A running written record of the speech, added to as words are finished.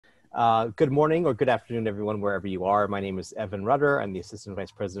Good morning or good afternoon, everyone, wherever you are. My name is Evan Rudder. I'm the Assistant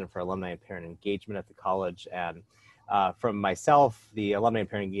Vice President for Alumni and Parent Engagement at the college. And from myself, the Alumni and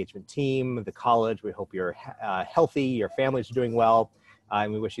Parent Engagement team, the college, we hope you're healthy, your families are doing well,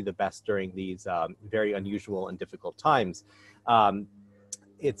 and we wish you the best during these very unusual and difficult times.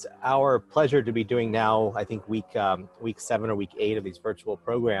 It's our pleasure to be doing now, I think, week 7 or week 8 of these virtual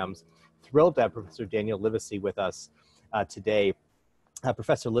programs. Thrilled to have Professor Daniel Livesay with us today.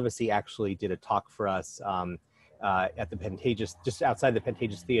 Professor Livesay actually did a talk for us at the Pantages, just outside the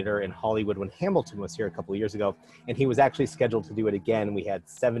Pantages Theater in Hollywood when Hamilton was here a couple of years ago. And he was actually scheduled to do it again. We had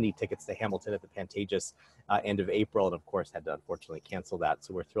 70 tickets to Hamilton at the Pantages end of April, and of course had to unfortunately cancel that.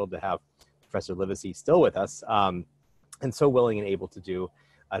 So we're thrilled to have Professor Livesay still with us and so willing and able to do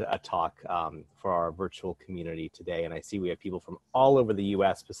a talk for our virtual community today. And I see we have people from all over the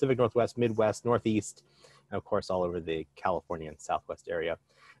US, Pacific Northwest, Midwest, Northeast, and of course, all over the California and Southwest area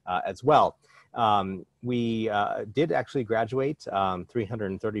as well. We did actually graduate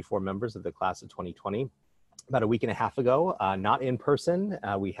 334 members of the class of 2020 about a week and a half ago, not in person.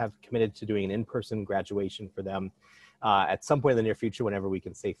 We have committed to doing an in-person graduation for them at some point in the near future, whenever we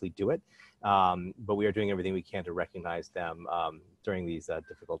can safely do it. But we are doing everything we can to recognize them during these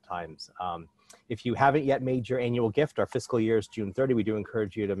difficult times. If you haven't yet made your annual gift, our fiscal year is June 30. We do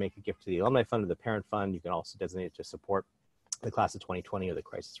encourage you to make a gift to the Alumni Fund or the Parent Fund. You can also designate it to support the class of 2020 or the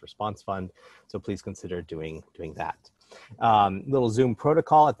Crisis Response Fund. So please consider doing that. Little Zoom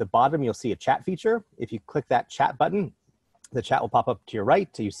protocol at the bottom, you'll see a chat feature. If you click that chat button, the chat will pop up to your right.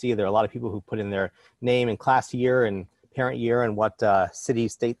 You see there are a lot of people who put in their name and class year and parent year and what city,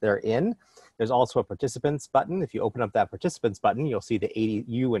 state they're in. There's also a participants button. If you open up that participants button, you'll see the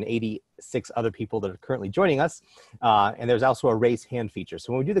you and 86 other people that are currently joining us. And there's also a raise hand feature.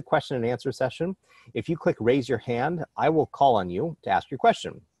 So when we do the question and answer session, if you click raise your hand, I will call on you to ask your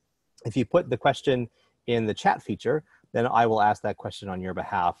question. If you put the question in the chat feature, then I will ask that question on your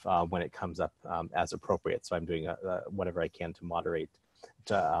behalf when it comes up as appropriate. So I'm doing whatever I can to moderate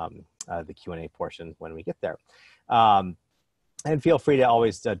the Q&A portion when we get there. And feel free to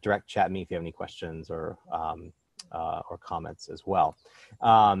always direct chat me if you have any questions or comments as well.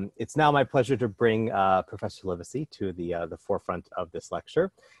 It's now my pleasure to bring Professor Livesay to the forefront of this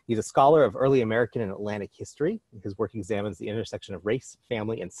lecture. He's a scholar of early American and Atlantic history. His work examines the intersection of race,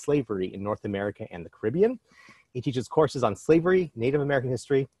 family, and slavery in North America and the Caribbean. He teaches courses on slavery, Native American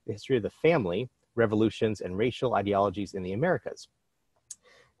history, the history of the family, revolutions, and racial ideologies in the Americas.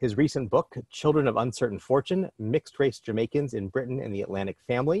 His recent book, Children of Uncertain Fortune, Mixed Race Jamaicans in Britain and the Atlantic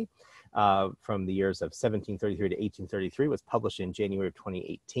Family, from the years of 1733 to 1833, was published in January of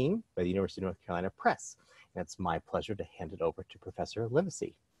 2018 by the University of North Carolina Press. And it's my pleasure to hand it over to Professor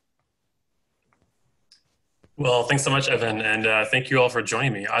Livesay. Well, thanks so much, Evan, and thank you all for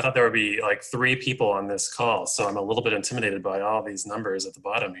joining me. I thought there would be like 3 people on this call, so I'm a little bit intimidated by all these numbers at the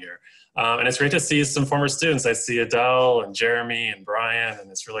bottom here. And it's great to see some former students. I see Adele and Jeremy and Brian,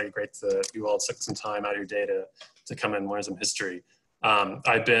 and it's really great that you all took some time out of your day to come and learn some history.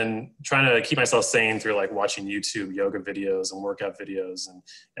 I've been trying to keep myself sane through like watching YouTube yoga videos and workout videos,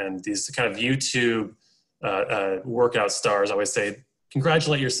 and these kind of YouTube workout stars always say,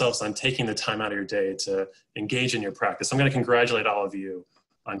 congratulate yourselves on taking the time out of your day to engage in your practice. I'm going to congratulate all of you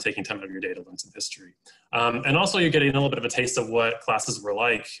on taking time out of your day to learn some history. And also you're getting a little bit of a taste of what classes were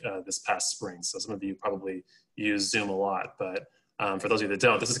like this past spring. So some of you probably use Zoom a lot, but for those of you that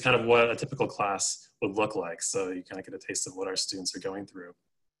don't, this is kind of what a typical class would look like. So you kind of get a taste of what our students are going through.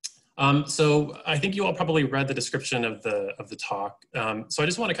 So I think you all probably read the description of the talk. So I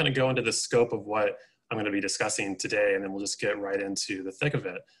just want to kind of go into the scope of what I'm going to be discussing today, and then we'll just get right into the thick of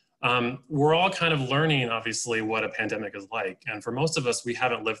it. We're all kind of learning, obviously, what a pandemic is like. And for most of us, we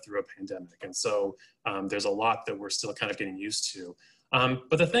haven't lived through a pandemic. And so there's a lot that we're still kind of getting used to.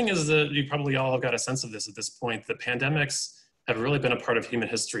 But the thing is that you probably all have got a sense of this at this point, that pandemics have really been a part of human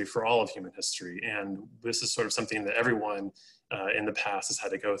history for all of human history. And this is sort of something that everyone in the past has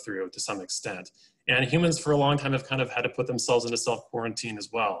had to go through to some extent. And humans for a long time have kind of had to put themselves into self-quarantine as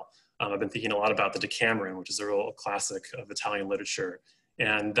well. I've been thinking a lot about the Decameron, which is a real classic of Italian literature.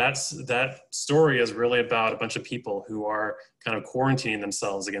 And that story is really about a bunch of people who are kind of quarantining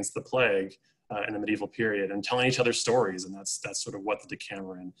themselves against the plague in the medieval period and telling each other stories. And that's sort of what the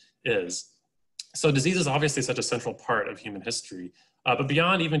Decameron is. So disease is obviously such a central part of human history. But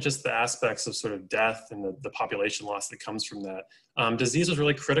beyond even just the aspects of sort of death and the population loss that comes from that, disease was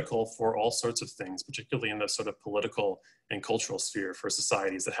really critical for all sorts of things, particularly in the sort of political and cultural sphere for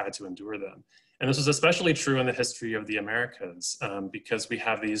societies that had to endure them. And this was especially true in the history of the Americas, because we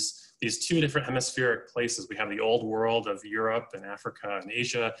have these two different hemispheric places. We have the old world of Europe and Africa and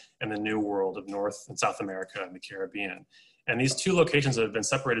Asia, and the new world of North and South America and the Caribbean. And these two locations have been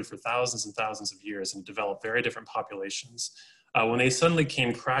separated for thousands and thousands of years and developed very different populations. When they suddenly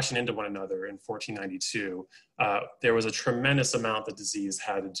came crashing into one another in 1492, there was a tremendous amount that disease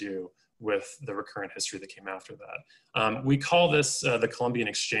had to do with the recurrent history that came after that. We call this the Columbian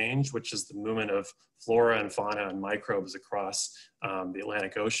Exchange, which is the movement of flora and fauna and microbes across the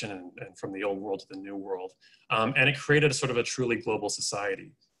Atlantic Ocean and from the old world to the new world. And it created a sort of a truly global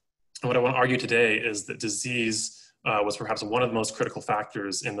society. And what I want to argue today is that disease was perhaps one of the most critical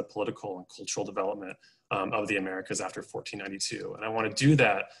factors in the political and cultural development of the Americas after 1492. And I want to do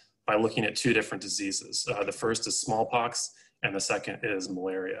that by looking at two different diseases. The first is smallpox, and the second is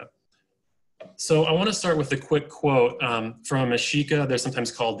malaria. So I want to start with a quick quote from a Mexica. They're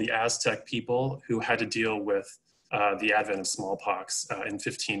sometimes called the Aztec people, who had to deal with the advent of smallpox in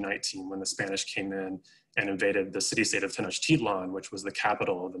 1519 when the Spanish came in and invaded the city-state of Tenochtitlan, which was the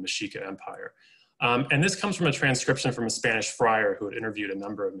capital of the Mexica Empire. And this comes from a transcription from a Spanish friar who had interviewed a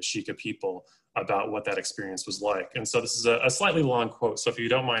number of Mexica people about what that experience was like. And so this is a slightly long quote, so if you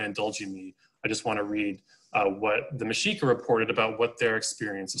don't mind indulging me, I just want to read what the Mexica reported about what their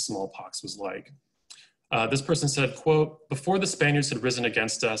experience of smallpox was like. This person said, quote, "Before the Spaniards had risen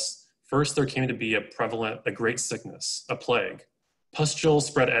against us, first there came to be a great sickness, a plague. Pustules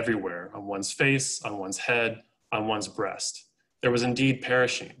spread everywhere, on one's face, on one's head, on one's breast. There was indeed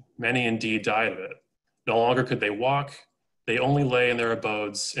perishing. Many indeed died of it. No longer could they walk. They only lay in their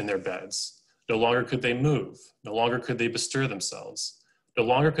abodes, in their beds. No longer could they move. No longer could they bestir themselves. No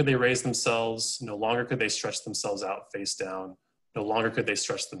longer could they raise themselves. No longer could they stretch themselves out face down. No longer could they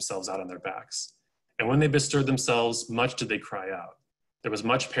stretch themselves out on their backs. And when they bestirred themselves, much did they cry out. There was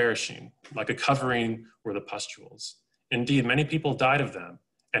much perishing. Like a covering were the pustules. Indeed, many people died of them,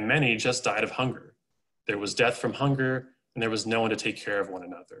 and many just died of hunger. There was death from hunger, and there was no one to take care of one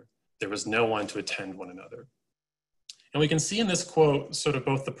another. There was no one to attend one another." And we can see in this quote sort of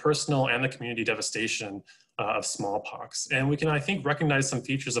both the personal and the community devastation of smallpox. And we can, I think, recognize some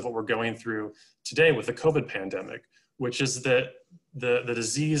features of what we're going through today with the COVID pandemic, which is that the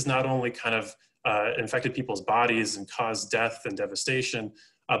disease not only kind of infected people's bodies and caused death and devastation,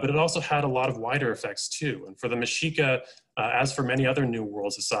 but it also had a lot of wider effects too. And for the Mexica, as for many other New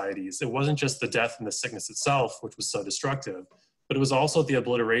World societies, it wasn't just the death and the sickness itself, which was so destructive, but it was also the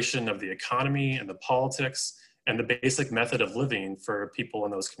obliteration of the economy and the politics and the basic method of living for people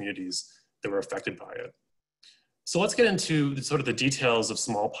in those communities that were affected by it. So let's get into sort of the details of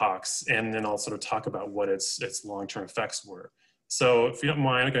smallpox, and then I'll sort of talk about what its long-term effects were. So if you don't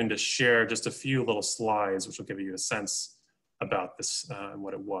mind, I'm going to share just a few little slides, which will give you a sense about this and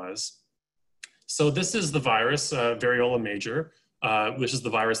what it was. So this is the virus, variola major, which is the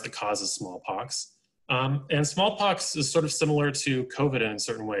virus that causes smallpox. And smallpox is sort of similar to COVID in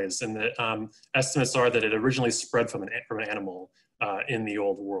certain ways, in that estimates are that it originally spread from an animal in the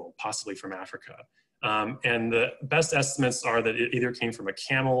old world, possibly from Africa. And the best estimates are that it either came from a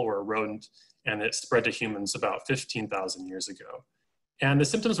camel or a rodent, and it spread to humans about 15,000 years ago. And the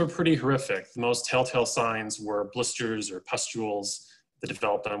symptoms were pretty horrific. The most telltale signs were blisters or pustules that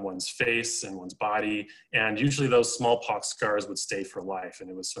developed on one's face and one's body. And usually those smallpox scars would stay for life. And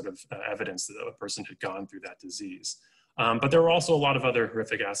it was sort of evidence that a person had gone through that disease. But there were also a lot of other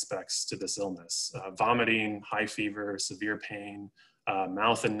horrific aspects to this illness. Vomiting, high fever, severe pain,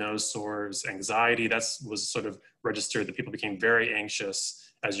 mouth and nose sores, anxiety. That was sort of registered that people became very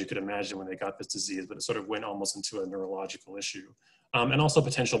anxious, as you could imagine, when they got this disease, but it sort of went almost into a neurological issue. And also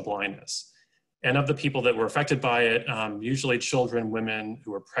potential blindness. And of the people that were affected by it, usually children, women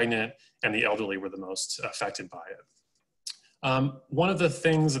who were pregnant, and the elderly were the most affected by it. One of the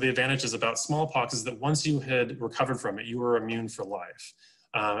things, the advantages about smallpox is that once you had recovered from it, you were immune for life.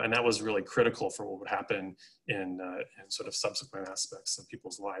 And that was really critical for what would happen in sort of subsequent aspects of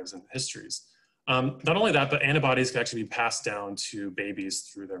people's lives and histories. Not only that, but antibodies could actually be passed down to babies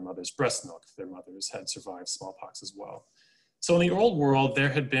through their mother's breast milk if their mothers had survived smallpox as well. So in the old world, there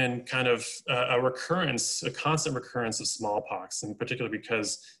had been kind of a constant recurrence of smallpox, in particular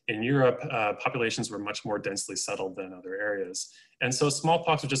because in Europe, populations were much more densely settled than other areas. And so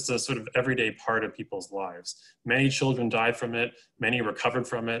smallpox was just a sort of everyday part of people's lives. Many children died from it, many recovered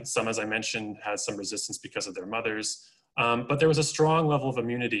from it. Some, as I mentioned, had some resistance because of their mothers. But there was a strong level of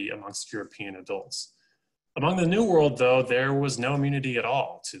immunity amongst European adults. Among the New World, though, there was no immunity at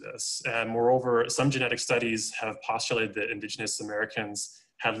all to this. And moreover, some genetic studies have postulated that indigenous Americans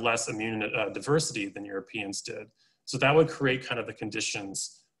had less immune diversity than Europeans did. So that would create kind of the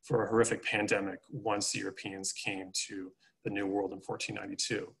conditions for a horrific pandemic once the Europeans came to the New World in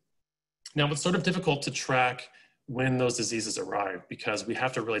 1492. Now, it's sort of difficult to track when those diseases arrived because we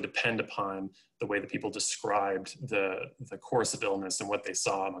have to really depend upon the way that people described the course of illness and what they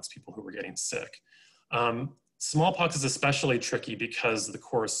saw amongst people who were getting sick. Smallpox is especially tricky because of the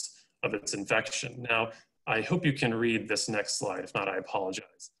course of its infection. Now, I hope you can read this next slide. If not, I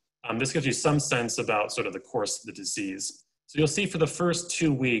apologize. This gives you some sense about sort of the course of the disease. So you'll see for the first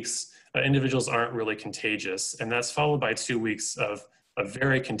 2 weeks, individuals aren't really contagious, and that's followed by 2 weeks of a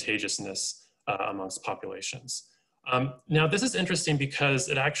very contagiousness amongst populations. Now, this is interesting because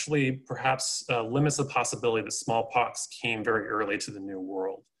it actually perhaps limits the possibility that smallpox came very early to the New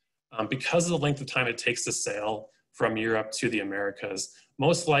World. Because of the length of time it takes to sail from Europe to the Americas,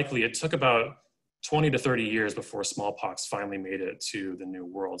 most likely it took about 20 to 30 years before smallpox finally made it to the New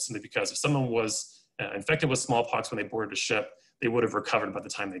World, simply because if someone was infected with smallpox when they boarded a ship, they would have recovered by the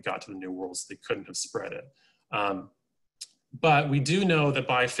time they got to the New World, so they couldn't have spread it. But we do know that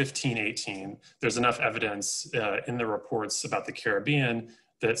by 1518, there's enough evidence in the reports about the Caribbean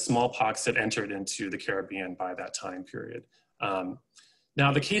that smallpox had entered into the Caribbean by that time period.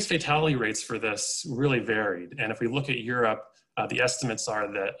 Now, the case fatality rates for this really varied. And if we look at Europe, the estimates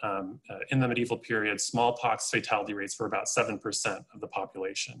are that in the medieval period, smallpox fatality rates were about 7% of the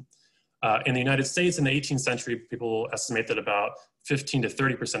population. In the United States, in the 18th century, people estimate that about 15 to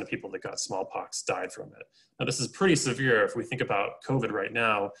 30% of people that got smallpox died from it. Now, this is pretty severe. If we think about COVID right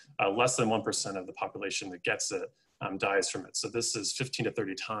now, less than 1% of the population that gets it dies from it. So this is 15 to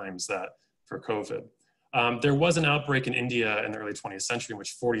 30 times that for COVID. There was an outbreak in India in the early 20th century in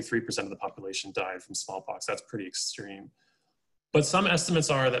which 43% of the population died from smallpox. That's pretty extreme. But some estimates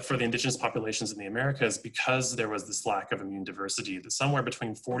are that for the indigenous populations in the Americas, because there was this lack of immune diversity, that somewhere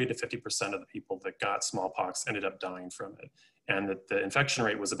between 40 to 50% of the people that got smallpox ended up dying from it, and that the infection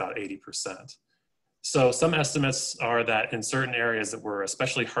rate was about 80%. So some estimates are that in certain areas that were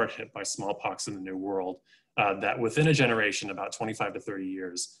especially hard hit by smallpox in the New World, that within a generation, about 25 to 30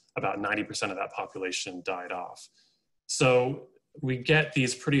 years, about 90% of that population died off. So we get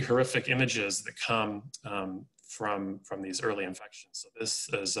these pretty horrific images that come from these early infections. So this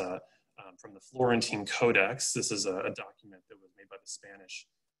is from the Florentine Codex. This is a document that was made by the Spanish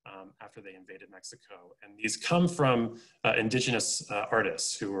after they invaded Mexico. And these come from indigenous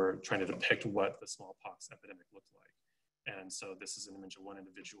artists who were trying to depict what the smallpox epidemic looked like. And so this is an image of one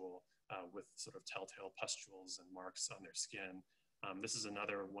individual with sort of telltale pustules and marks on their skin. This is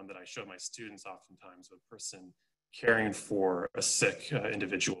another one that I show my students oftentimes, of a person caring for a sick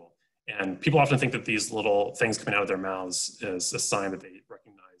individual. And people often think that these little things coming out of their mouths is a sign that they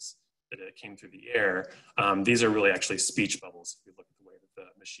recognize that it came through the air. These are really actually speech bubbles, if you look at the way that the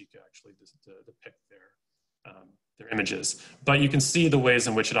Mexica actually depict their images. But you can see the ways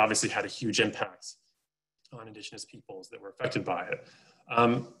in which it obviously had a huge impact on indigenous peoples that were affected by it.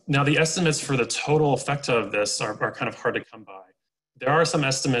 Now, the estimates for the total effect of this are kind of hard to come by. There are some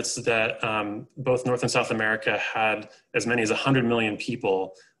estimates that both North and South America had as many as 100 million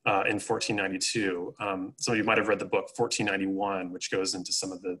people in 1492. Some of you might have read the book 1491, which goes into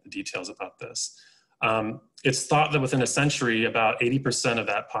some of the details about this. It's thought that within a century, about 80% of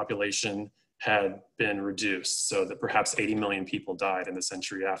that population had been reduced, so that perhaps 80 million people died in the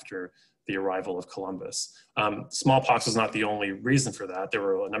century after the arrival of Columbus. Smallpox was not the only reason for that. There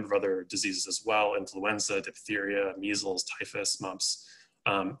were a number of other diseases as well: influenza, diphtheria, measles, typhus, mumps,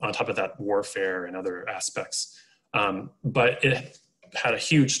 on top of that, warfare and other aspects. But it had a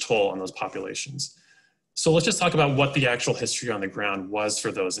huge toll on those populations. So let's just talk about what the actual history on the ground was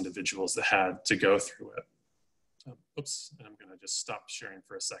for those individuals that had to go through it. Oops, and I'm gonna just stop sharing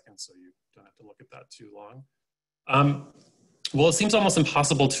for a second so you don't have to look at that too long. Well, it seems almost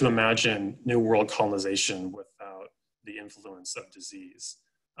impossible to imagine New World colonization without the influence of disease.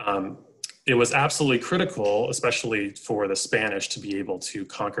 It was absolutely critical, especially for the Spanish, to be able to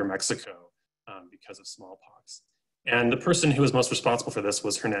conquer Mexico because of smallpox. And the person who was most responsible for this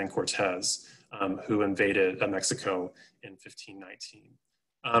was Hernan Cortez, who invaded Mexico in 1519.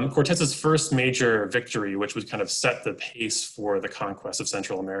 Cortez's first major victory, which would kind of set the pace for the conquest of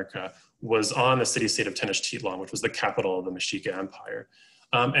Central America, was on the city-state of Tenochtitlan, which was the capital of the Mexica Empire.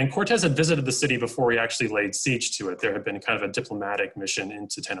 And Cortez had visited the city before he actually laid siege to it. There had been kind of a diplomatic mission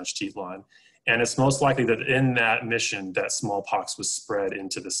into Tenochtitlan. And it's most likely that in that mission that smallpox was spread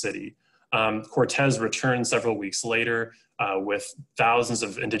into the city. Cortez returned several weeks later with thousands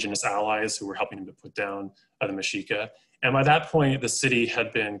of indigenous allies who were helping him to put down the Mexica. And by that point, the city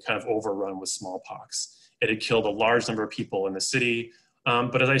had been kind of overrun with smallpox. It had killed a large number of people in the city.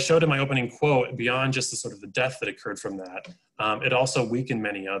 But as I showed in my opening quote, beyond just the sort of the death that occurred from that, it also weakened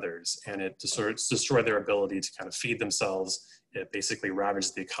many others, and it destroyed their ability to kind of feed themselves. It basically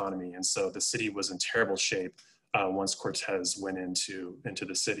ravaged the economy. And so the city was in terrible shape once Cortez went into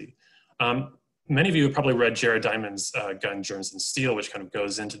the city. Many of you have probably read Jared Diamond's Gun, Germs, and Steel, which kind of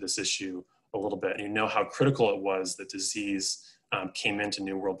goes into this issue a little bit. And you know how critical it was that disease came into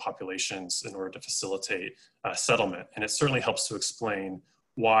New World populations in order to facilitate settlement. And it certainly helps to explain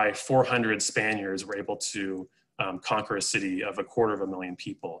why 400 Spaniards were able to conquer a city of 250,000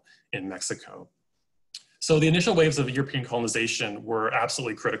 people in Mexico. So the initial waves of European colonization were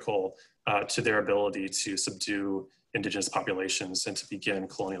absolutely critical to their ability to subdue indigenous populations and to begin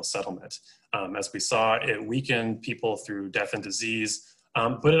colonial settlement. As we saw, it weakened people through death and disease,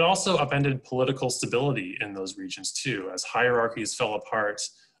 but it also upended political stability in those regions too, as hierarchies fell apart,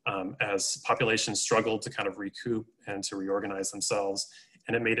 as populations struggled to kind of recoup and to reorganize themselves,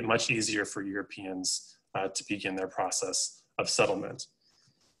 and it made it much easier for Europeans to begin their process of settlement.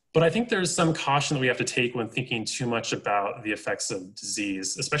 But I think there's some caution that we have to take when thinking too much about the effects of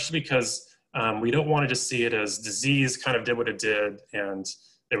disease, especially because we don't want to just see it as disease kind of did what it did and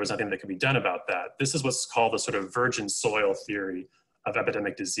there was nothing that could be done about that. This is what's called the sort of virgin soil theory of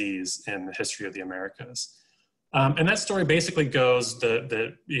epidemic disease in the history of the Americas. And that story basically goes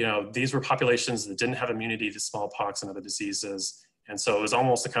that you know, these were populations that didn't have immunity to smallpox and other diseases. And so it was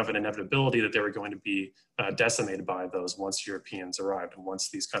almost a kind of an inevitability that they were going to be decimated by those once Europeans arrived and once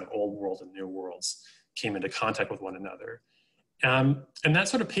these kind of old world and new worlds came into contact with one another. And that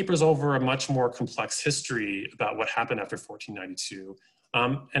sort of papers over a much more complex history about what happened after 1492.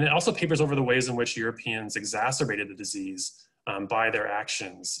 And it also papers over the ways in which Europeans exacerbated the disease by their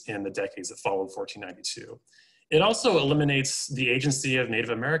actions in the decades that followed 1492. It also eliminates the agency of Native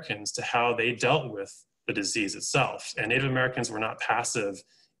Americans to how they dealt with the disease itself. And Native Americans were not passive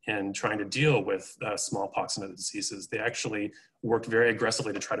in trying to deal with smallpox and other diseases. They actually worked very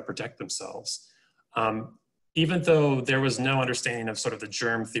aggressively to try to protect themselves. Even though there was no understanding of sort of the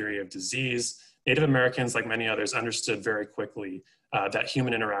germ theory of disease, Native Americans, like many others, understood very quickly that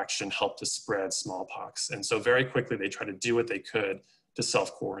human interaction helped to spread smallpox. And so very quickly, they tried to do what they could to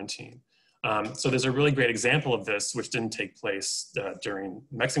self-quarantine. So there's a really great example of this, which didn't take place during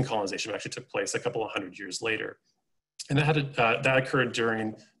Mexican colonization, but actually took place a couple of hundred years later. And that occurred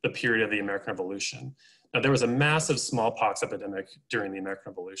during the period of the American Revolution. Now, there was a massive smallpox epidemic during the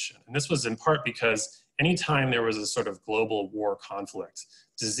American Revolution. And this was in part because anytime there was a sort of global war conflict,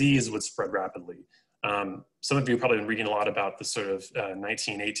 disease would spread rapidly. Some of you have probably been reading a lot about the sort of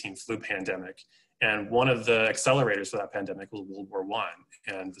 1918 flu pandemic. And one of the accelerators for that pandemic was World War I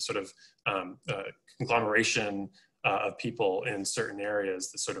and the sort of conglomeration of people in certain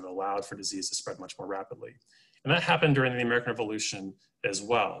areas that sort of allowed for disease to spread much more rapidly. And that happened during the American Revolution as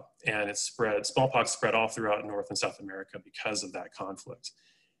well. And it spread, smallpox spread all throughout North and South America because of that conflict.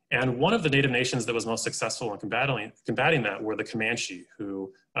 And one of the native nations that was most successful in combating that were the Comanche,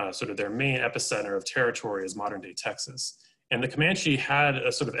 who sort of their main epicenter of territory is modern day Texas. And the Comanche had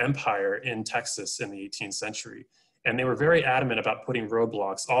a sort of empire in Texas in the 18th century. And they were very adamant about putting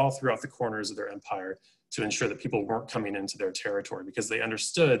roadblocks all throughout the corners of their empire to ensure that people weren't coming into their territory, because they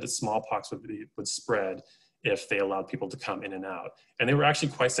understood that smallpox would spread if they allowed people to come in and out. And they were actually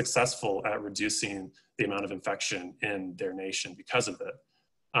quite successful at reducing the amount of infection in their nation because of it.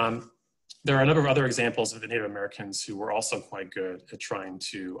 There are a number of other examples of the Native Americans who were also quite good at trying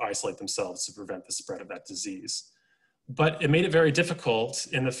to isolate themselves to prevent the spread of that disease. But it made it very difficult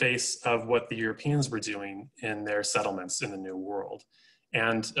in the face of what the Europeans were doing in their settlements in the New World.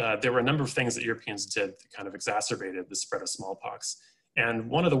 And there were a number of things that Europeans did that kind of exacerbated the spread of smallpox. And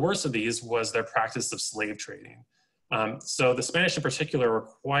one of the worst of these was their practice of slave trading. So the Spanish in particular were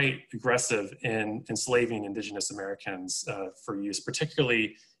quite aggressive in enslaving indigenous Americans for use,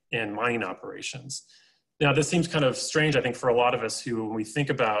 particularly in mining operations. Now, this seems kind of strange, I think, for a lot of us who, when we think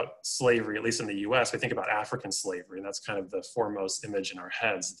about slavery, at least in the US, we think about African slavery, and that's kind of the foremost image in our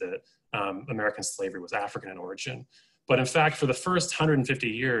heads, that American slavery was African in origin. But in fact, for the first 150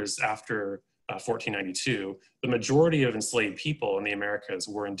 years after 1492, the majority of enslaved people in the Americas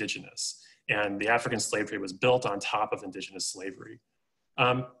were indigenous, and the African slave trade was built on top of indigenous slavery.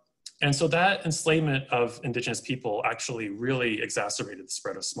 And so that enslavement of indigenous people actually really exacerbated the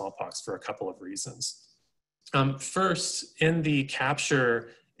spread of smallpox for a couple of reasons. First, in the capture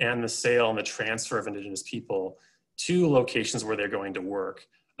and the sale and the transfer of indigenous people, to locations where they're going to work.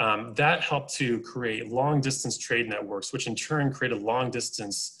 That helped to create long distance trade networks, which in turn created long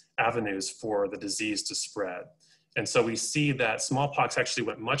distance avenues for the disease to spread. And so we see that smallpox actually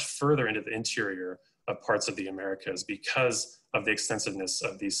went much further into the interior of parts of the Americas because of the extensiveness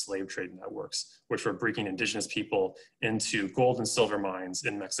of these slave trade networks, which were bringing indigenous people into gold and silver mines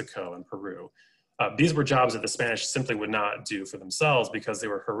in Mexico and Peru. These were jobs that the Spanish simply would not do for themselves because they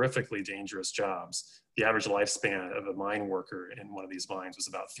were horrifically dangerous jobs. The average lifespan of a mine worker in one of these mines was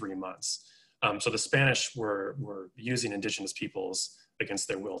about 3 months. So the Spanish were using indigenous peoples against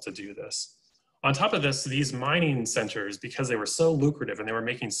their will to do this. On top of this, these mining centers, because they were so lucrative and they were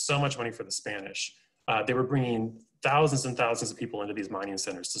making so much money for the Spanish, they were bringing thousands and thousands of people into these mining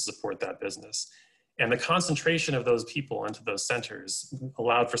centers to support that business. And the concentration of those people into those centers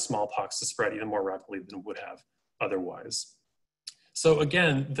allowed for smallpox to spread even more rapidly than it would have otherwise. So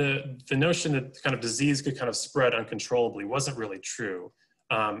again, the notion that kind of disease could kind of spread uncontrollably wasn't really true.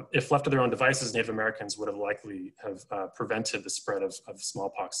 If left to their own devices, Native Americans would have likely have prevented the spread of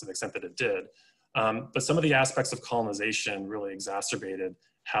smallpox to the extent that it did. But some of the aspects of colonization really exacerbated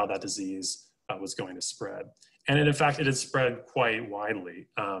how that disease was going to spread. And in fact, it had spread quite widely.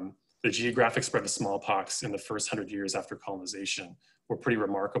 The geographic spread of smallpox in the first 100 years after colonization were pretty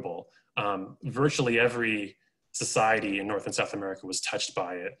remarkable. Virtually every society in North and South America was touched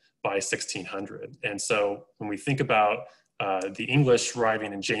by it by 1600. And so when we think about the English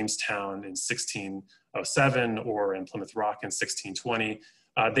arriving in Jamestown in 1607 or in Plymouth Rock in 1620,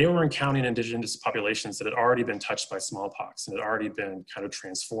 they were encountering indigenous populations that had already been touched by smallpox and had already been kind of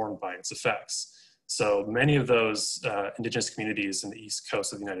transformed by its effects. So many of those indigenous communities in the East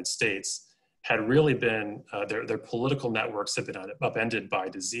Coast of the United States had really been, their political networks had been upended by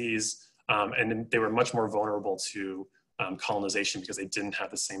disease, and they were much more vulnerable to colonization because they didn't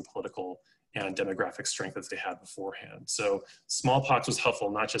have the same political and demographic strength as they had beforehand. So smallpox was helpful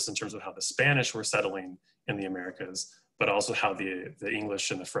not just in terms of how the Spanish were settling in the Americas, but also how the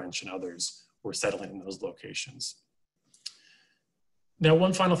English and the French and others were settling in those locations. Now,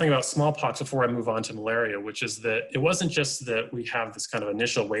 one final thing about smallpox before I move on to malaria, which is that it wasn't just that we have this kind of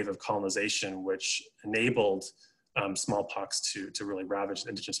initial wave of colonization, which enabled smallpox to really ravage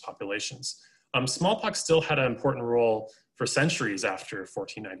indigenous populations. Smallpox still had an important role for centuries after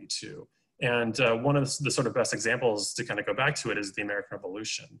 1492. And one of the sort of best examples to kind of go back to it is the American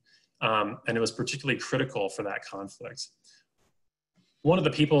Revolution. And it was particularly critical for that conflict. One of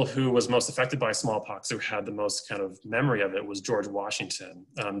the people who was most affected by smallpox, who had the most kind of memory of it, was George Washington.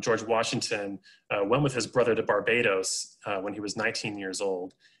 George Washington went with his brother to Barbados when he was 19 years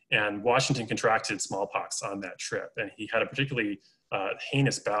old, and Washington contracted smallpox on that trip, and he had a particularly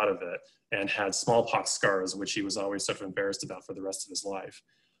heinous bout of it and had smallpox scars, which he was always sort of embarrassed about for the rest of his life.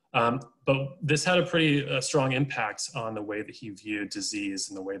 But this had a pretty strong impact on the way that he viewed disease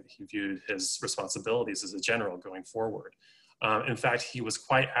and the way that he viewed his responsibilities as a general going forward. In fact, he was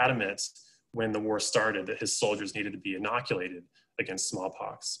quite adamant when the war started that his soldiers needed to be inoculated against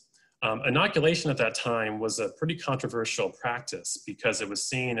smallpox. Inoculation at that time was a pretty controversial practice because it was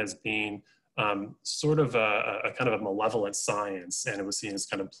seen as being sort of a kind of a malevolent science, and it was seen as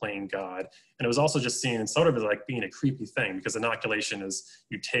kind of playing God. And it was also just seen sort of as like being a creepy thing, because inoculation is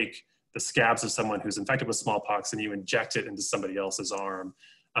you take the scabs of someone who's infected with smallpox and you inject it into somebody else's arm.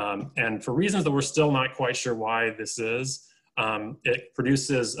 And for reasons that we're still not quite sure why this is, it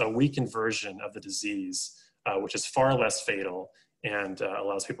produces a weakened version of the disease, which is far less fatal and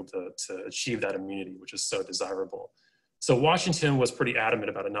allows people to achieve that immunity, which is so desirable. So Washington was pretty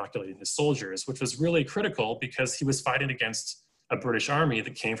adamant about inoculating his soldiers, which was really critical because he was fighting against a British army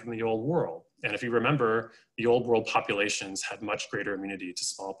that came from the Old World. And if you remember, the Old World populations had much greater immunity to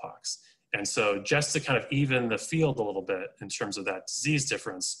smallpox. And so just to kind of even the field a little bit in terms of that disease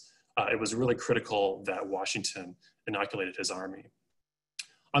difference, it was really critical that Washington inoculated his army.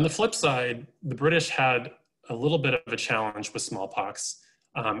 On the flip side, the British had a little bit of a challenge with smallpox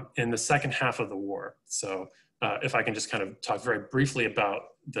in the second half of the war. So if I can just kind of talk very briefly about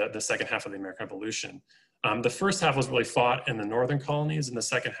the second half of the American Revolution. The first half was really fought in the northern colonies, and the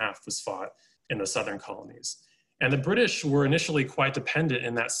second half was fought in the southern colonies. And the British were initially quite dependent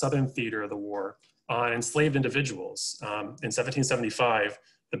in that southern theater of the war on enslaved individuals. In 1775,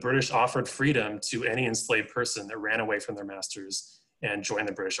 the British offered freedom to any enslaved person that ran away from their masters and joined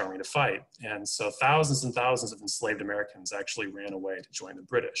the British Army to fight. And so thousands and thousands of enslaved Americans actually ran away to join the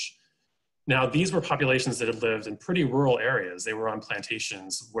British. Now, these were populations that had lived in pretty rural areas. They were on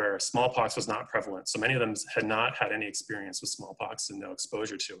plantations where smallpox was not prevalent. So many of them had not had any experience with smallpox and no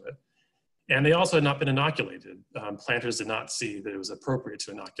exposure to it. And they also had not been inoculated. Planters did not see that it was appropriate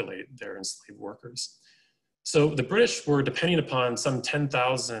to inoculate their enslaved workers. So the British were depending upon some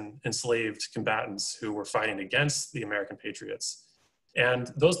 10,000 enslaved combatants who were fighting against the American patriots.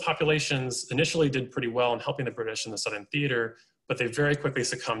 And those populations initially did pretty well in helping the British in the Southern Theater, but they very quickly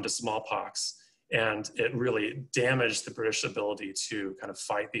succumbed to smallpox. And it really damaged the British ability to kind of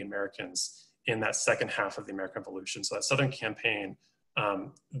fight the Americans in that second half of the American Revolution. So that Southern campaign,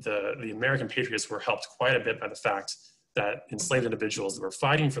 the American patriots were helped quite a bit by the fact that enslaved individuals that were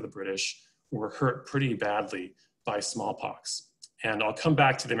fighting for the British were hurt pretty badly by smallpox. And I'll come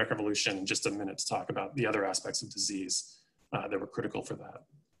back to the American Revolution in just a minute to talk about the other aspects of disease that were critical for that.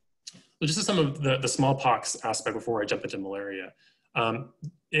 So just some of the smallpox aspect before I jump into malaria.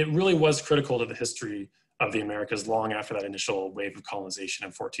 It really was critical to the history of the Americas long after that initial wave of colonization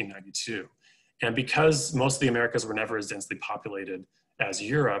in 1492. And because most of the Americas were never as densely populated as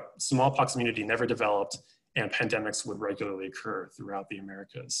Europe, smallpox immunity never developed and pandemics would regularly occur throughout the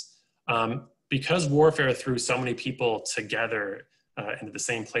Americas. Because warfare threw so many people together into the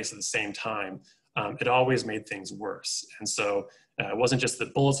same place at the same time, it always made things worse. And so it wasn't just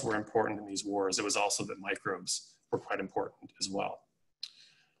that bullets were important in these wars, it was also that microbes were quite important as well.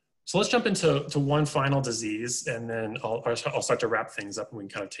 So let's jump into one final disease, and then I'll start to wrap things up and we can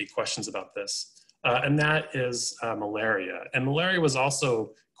kind of take questions about this. And that is malaria. And malaria was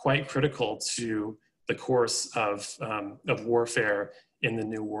also quite critical to the course of warfare in the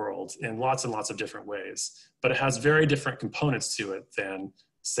New World in lots and lots of different ways, but it has very different components to it than,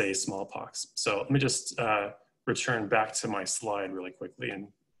 say, smallpox. So let me just return back to my slide really quickly and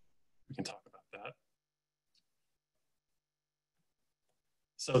we can talk about that.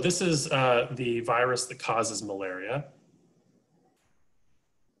 So this is the virus that causes malaria.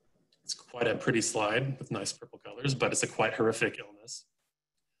 It's quite a pretty slide with nice purple colors, but it's a quite horrific illness.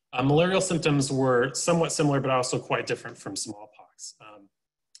 Malarial symptoms were somewhat similar, but also quite different from smallpox.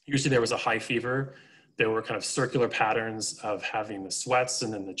 Usually there was a high fever. There were kind of circular patterns of having the sweats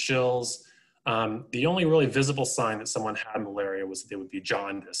and then the chills. The only really visible sign that someone had malaria was that they would be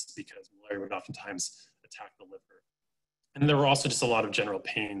jaundiced, because malaria would oftentimes attack the liver. And there were also just a lot of general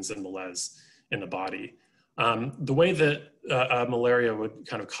pains and malaise in the body. The way that malaria would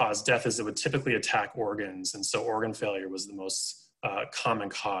kind of cause death is it would typically attack organs. And so organ failure was the most common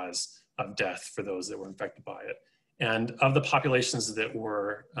cause of death for those that were infected by it. And of the populations that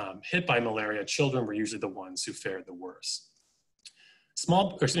were hit by malaria, children were usually the ones who fared the worst.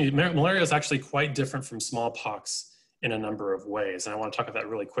 Malaria is actually quite different from smallpox in a number of ways. And I want to talk about that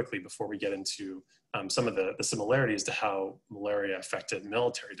really quickly before we get into some of the similarities to how malaria affected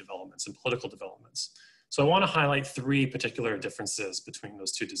military developments and political developments. So I want to highlight three particular differences between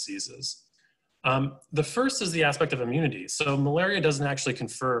those two diseases. The first is the aspect of immunity. So malaria doesn't actually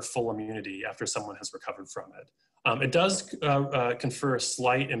confer full immunity after someone has recovered from it. It does confer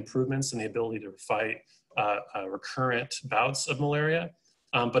slight improvements in the ability to fight recurrent bouts of malaria,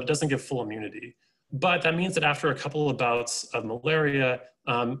 but it doesn't give full immunity. But that means that after a couple of bouts of malaria,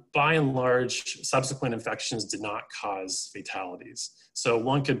 by and large, subsequent infections did not cause fatalities. So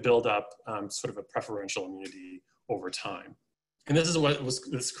one could build up sort of a preferential immunity over time. And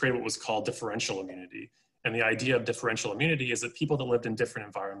this created what was called differential immunity. And the idea of differential immunity is that people that lived in different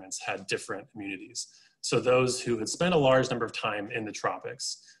environments had different immunities. So those who had spent a large number of time in the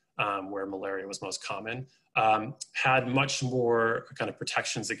tropics, where malaria was most common, had much more kind of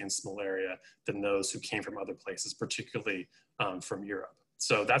protections against malaria than those who came from other places, particularly from Europe.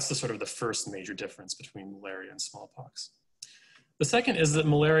 So that's the sort of the first major difference between malaria and smallpox. The second is that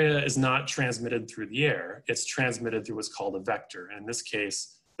malaria is not transmitted through the air. It's transmitted through what's called a vector. And in this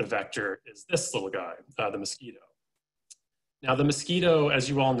case, the vector is this little guy, the mosquito. Now, the mosquito, as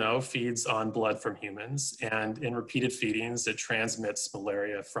you all know, feeds on blood from humans. And in repeated feedings, it transmits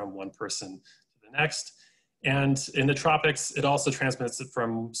malaria from one person to the next. And in the tropics, it also transmits it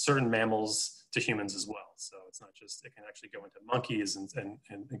from certain mammals to humans as well. So it's not just, it can actually go into monkeys and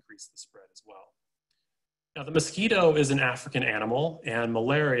increase the spread as well. Now, the mosquito is an African animal, and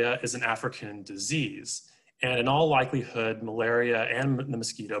malaria is an African disease. And in all likelihood, malaria and the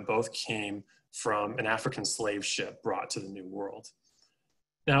mosquito both came from an African slave ship brought to the New World.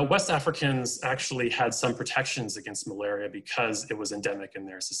 Now, West Africans actually had some protections against malaria because it was endemic in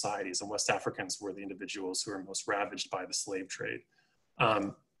their societies, and West Africans were the individuals who were most ravaged by the slave trade.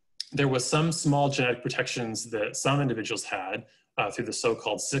 There was some small genetic protections that some individuals had through the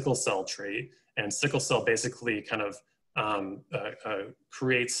so-called sickle cell trait, and sickle cell basically kind of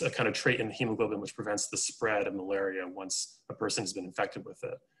creates a kind of trait in the hemoglobin which prevents the spread of malaria once a person has been infected with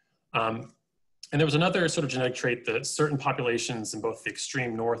it. And there was another sort of genetic trait that certain populations in both the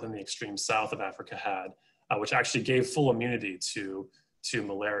extreme north and the extreme south of Africa had, which actually gave full immunity to to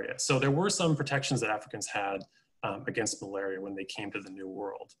malaria. So there were some protections that Africans had against malaria when they came to the New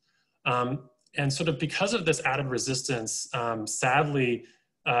World. And sort of because of this added resistance, sadly,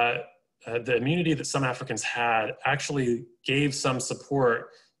 the immunity that some Africans had actually gave some support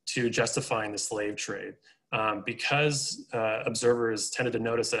to justifying the slave trade. Because observers tended to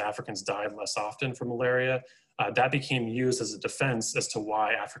notice that Africans died less often from malaria, that became used as a defense as to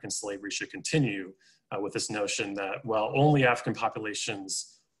why African slavery should continue, with this notion that, well, only African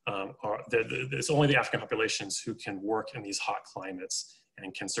populations it's only the African populations who can work in these hot climates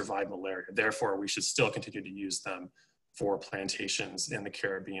and can survive malaria. Therefore, we should still continue to use them for plantations in the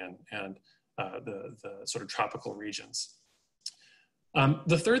Caribbean and the sort of tropical regions.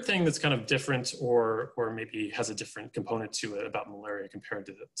 The third thing that's kind of different or maybe has a different component to it about malaria compared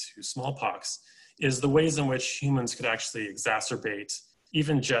to smallpox is the ways in which humans could actually exacerbate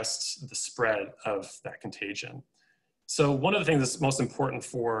even just the spread of that contagion. So one of the things that's most important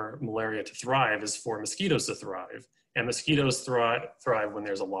for malaria to thrive is for mosquitoes to thrive. And mosquitoes thrive when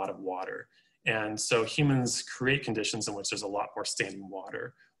there's a lot of water. And so humans create conditions in which there's a lot more standing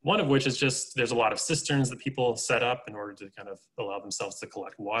water. One of which is just, there's a lot of cisterns that people set up in order to kind of allow themselves to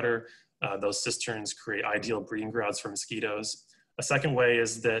collect water. Those cisterns create ideal breeding grounds for mosquitoes. A second way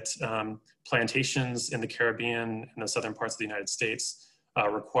is that plantations in the Caribbean and the southern parts of the United States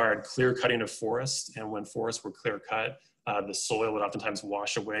required clear cutting of forests. And when forests were clear cut, the soil would oftentimes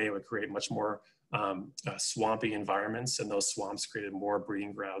wash away. It would create much more swampy environments, and those swamps created more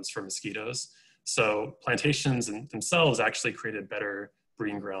breeding grounds for mosquitoes. So plantations themselves actually created better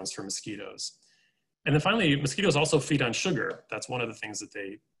breeding grounds for mosquitoes. And then finally, mosquitoes also feed on sugar. That's one of the things that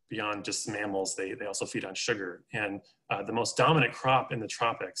they, beyond just mammals, they also feed on sugar. And the most dominant crop in the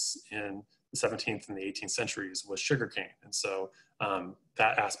tropics in the 17th and the 18th centuries was sugarcane. And so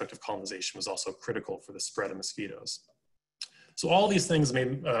that aspect of colonization was also critical for the spread of mosquitoes. So all these things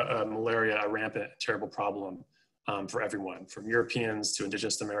made malaria a rampant, terrible problem for everyone, from Europeans to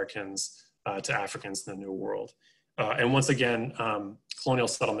indigenous Americans to Africans in the New World. And once again, colonial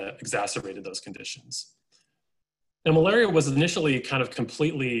settlement exacerbated those conditions. Now, malaria was initially kind of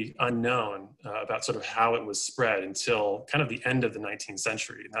completely unknown about sort of how it was spread until kind of the end of the 19th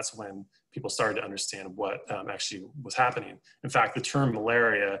century. And that's when people started to understand what actually was happening. In fact, the term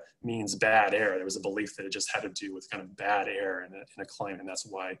malaria means bad air. There was a belief that it just had to do with kind of bad air in a climate, and that's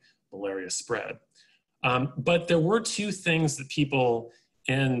why malaria spread. But there were two things that people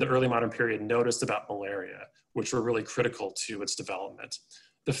in the early modern period noticed about malaria, which were really critical to its development.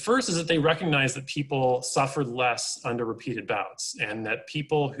 The first is that they recognized that people suffered less under repeated bouts, and that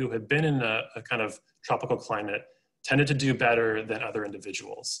people who had been in a kind of tropical climate tended to do better than other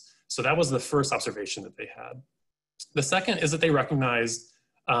individuals. So that was the first observation that they had. The second is that they recognized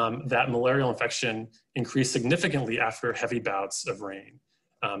that malarial infection increased significantly after heavy bouts of rain.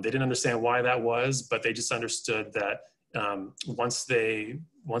 They didn't understand why that was, but they just understood that once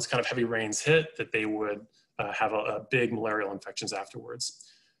kind of heavy rains hit, that they would have a big malarial infections afterwards.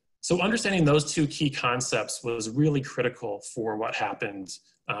 So understanding those two key concepts was really critical for what happened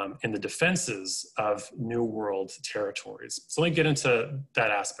in the defenses of New World territories. So let me get into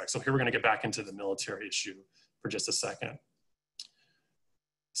that aspect. So here we're gonna get back into the military issue for just a second.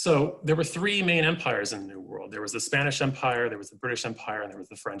 So there were three main empires in the New World. There was the Spanish Empire, there was the British Empire, and there was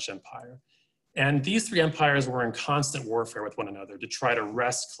the French Empire. And these three empires were in constant warfare with one another to try to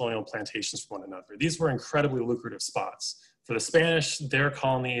wrest colonial plantations from one another. These were incredibly lucrative spots. For the Spanish, their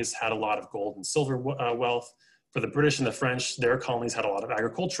colonies had a lot of gold and silver wealth. For the British and the French, their colonies had a lot of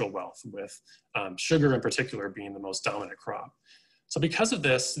agricultural wealth, with sugar in particular being the most dominant crop. So because of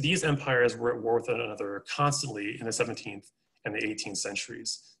this, these empires were at war with one another constantly in the 17th and the 18th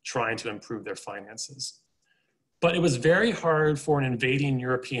centuries, trying to improve their finances. But it was very hard for an invading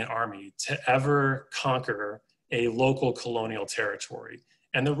European army to ever conquer a local colonial territory.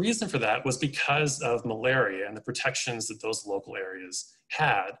 And the reason for that was because of malaria and the protections that those local areas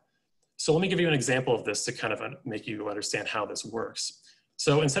had. So let me give you an example of this to kind of make you understand how this works.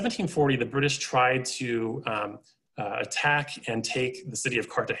 So in 1740, the British tried to attack and take the city of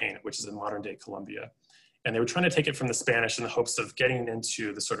Cartagena, which is in modern day Colombia. And they were trying to take it from the Spanish in the hopes of getting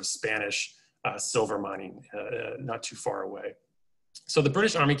into the sort of Spanish silver mining not too far away. So the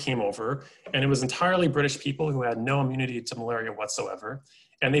British army came over, and it was entirely British people who had no immunity to malaria whatsoever.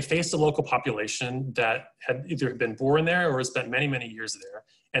 And they faced a local population that had either been born there or spent many, many years there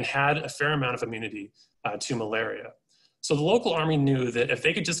and had a fair amount of immunity to malaria. So the local army knew that if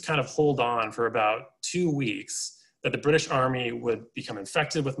they could just kind of hold on for about 2 weeks, that the British army would become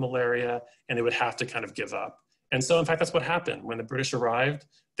infected with malaria and they would have to kind of give up. And so, in fact, that's what happened. When the British arrived,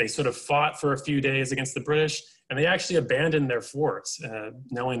 they sort of fought for a few days against the British, and they actually abandoned their forts,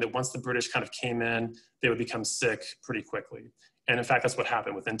 knowing that once the British kind of came in, they would become sick pretty quickly. And in fact, that's what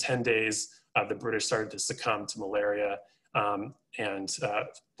happened. Within 10 days, the British started to succumb to malaria.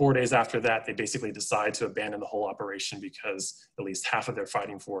 4 days after that, they basically decided to abandon the whole operation because at least half of their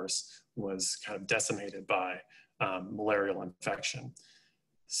fighting force was kind of decimated by malarial infection.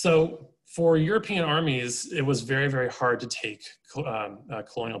 So for European armies, it was very, very hard to take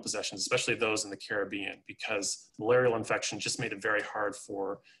colonial possessions, especially those in the Caribbean, because malarial infection just made it very hard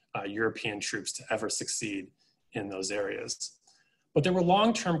for European troops to ever succeed in those areas. But there were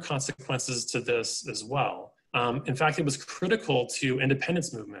long-term consequences to this as well. In fact, it was critical to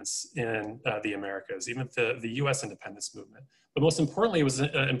independence movements in the Americas, even the US independence movement. But most importantly, it was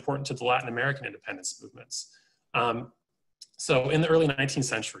important to the Latin American independence movements. So in the early 19th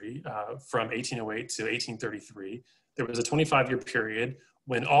century, from 1808 to 1833, there was a 25-year period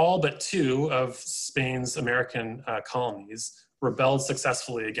when all but 2 of Spain's American colonies rebelled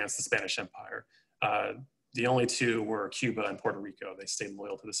successfully against the Spanish Empire. The only 2 were Cuba and Puerto Rico. They stayed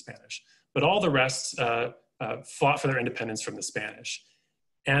loyal to the Spanish. But all the rest fought for their independence from the Spanish.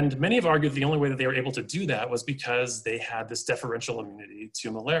 And many have argued the only way that they were able to do that was because they had this deferential immunity to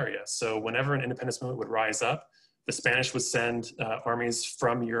malaria. So whenever an independence movement would rise up, the Spanish would send armies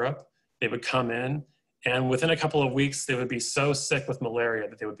from Europe. They would come in, and within a couple of weeks, they would be so sick with malaria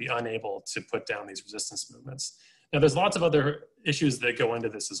that they would be unable to put down these resistance movements. Now, there's lots of other issues that go into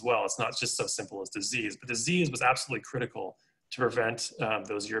this as well. It's not just so simple as disease, but disease was absolutely critical to prevent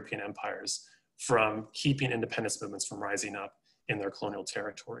those European empires from keeping independence movements from rising up in their colonial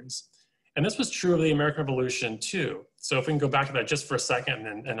territories. And this was true of the American Revolution too. So if we can go back to that just for a second,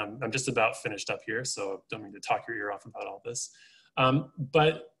 and I'm just about finished up here, so don't mean to talk your ear off about all this.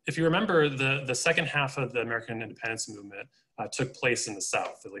 But if you remember, the second half of the American independence movement took place in the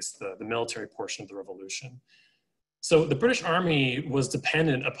South, at least the military portion of the revolution. So the British Army was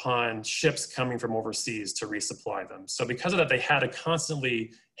dependent upon ships coming from overseas to resupply them. So because of that, they had to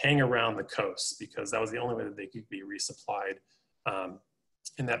constantly hang around the coast because that was the only way that they could be resupplied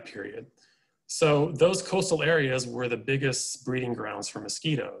in that period. So those coastal areas were the biggest breeding grounds for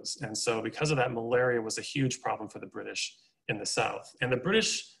mosquitoes. And so because of that, malaria was a huge problem for the British in the South. And the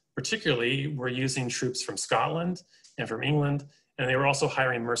British particularly were using troops from Scotland and from England, and they were also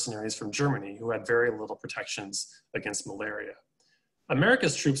hiring mercenaries from Germany who had very little protections against malaria.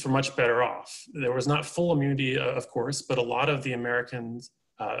 America's troops were much better off. There was not full immunity, of course, but a lot of the American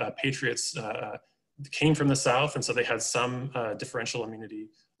patriots came from the South, and so they had some differential immunity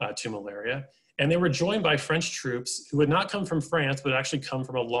to malaria. And they were joined by French troops who had not come from France, but actually come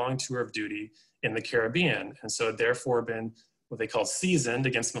from a long tour of duty in the Caribbean. And so had therefore been what they called seasoned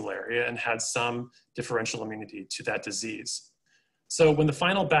against malaria and had some differential immunity to that disease. So when the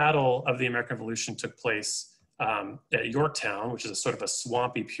final battle of the American Revolution took place at Yorktown, which is a sort of a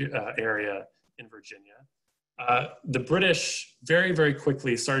swampy area in Virginia, the British very, very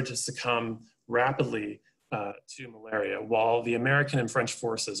quickly started to succumb rapidly to malaria, while the American and French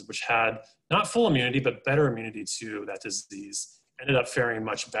forces, which had not full immunity, but better immunity to that disease, ended up faring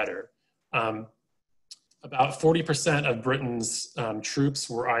much better. About 40% of Britain's troops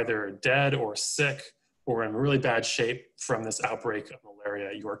were either dead or sick or in really bad shape from this outbreak of malaria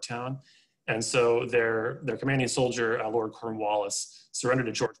at Yorktown. And so their commanding soldier, Lord Cornwallis, surrendered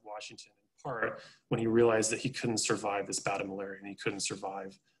to George Washington in part when he realized that he couldn't survive this bout of malaria and he couldn't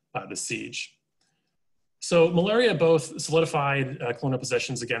survive the siege. So malaria both solidified colonial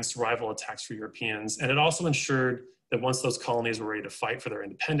possessions against rival attacks for Europeans, and it also ensured that once those colonies were ready to fight for their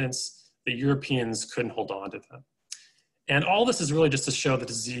independence, the Europeans couldn't hold on to them. And all this is really just to show that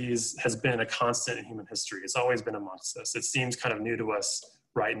disease has been a constant in human history. It's always been amongst us. It seems kind of new to us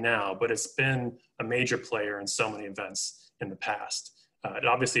right now, but it's been a major player in so many events in the past.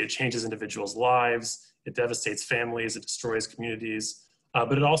 Obviously, it changes individuals' lives, it devastates families, it destroys communities,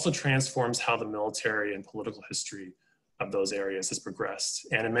 but it also transforms how the military and political history of those areas has progressed.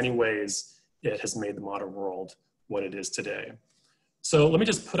 And in many ways, it has made the modern world what it is today. So let me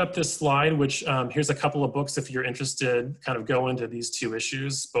just put up this slide, which here's a couple of books if you're interested, kind of go into these two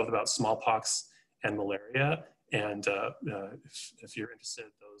issues, both about smallpox and malaria. And if you're interested,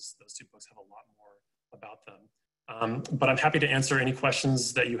 those two books have a lot more about them. But I'm happy to answer any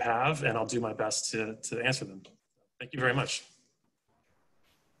questions that you have, and I'll do my best to answer them. Thank you very much.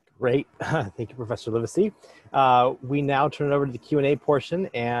 Great. Thank you, Professor Livesay. We now turn it over to the Q&A portion,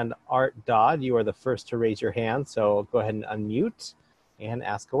 and Art Dodd, you are the first to raise your hand, so go ahead and unmute and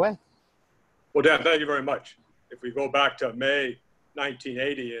ask away. Well, Dan, thank you very much. If we go back to May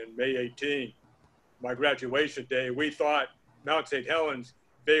 1980 and May 18, my graduation day, we thought Mount St. Helens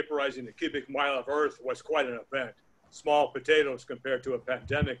vaporizing a cubic mile of earth was quite an event. Small potatoes compared to a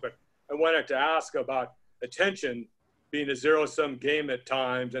pandemic. But I wanted to ask about attention being a zero-sum game at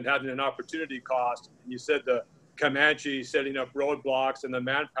times and having an opportunity cost. And you said the Comanche setting up roadblocks and the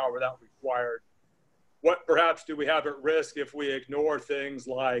manpower that required. What perhaps do we have at risk if we ignore things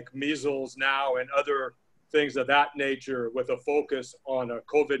like measles now and other things of that nature with a focus on a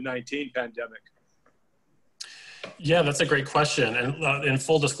COVID-19 pandemic? Yeah, that's a great question. And in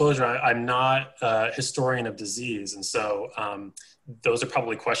full disclosure, I'm not a historian of disease. And so those are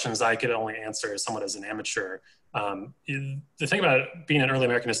probably questions I could only answer somewhat as an amateur. The thing about being an early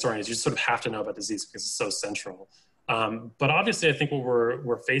American historian is you sort of have to know about disease because it's so central. But obviously, I think what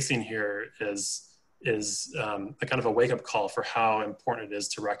we're facing here is a kind of a wake-up call for how important it is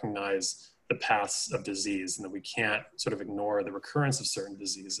to recognize the paths of disease and that we can't sort of ignore the recurrence of certain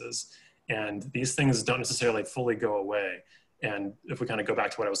diseases. And these things don't necessarily fully go away. And if we kind of go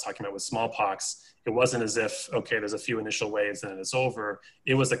back to what I was talking about with smallpox, it wasn't as if, okay, there's a few initial waves and then it's over.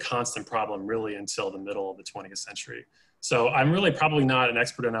 It was a constant problem really until the middle of the 20th century. So I'm really probably not an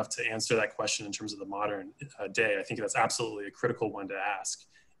expert enough to answer that question in terms of the modern day. I think that's absolutely a critical one to ask.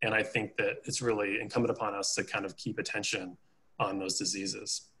 And I think that it's really incumbent upon us to kind of keep attention on those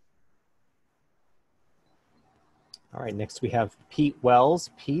diseases. All right, next we have Pete Wells.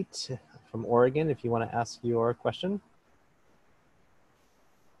 Pete from Oregon, if you want to ask your question.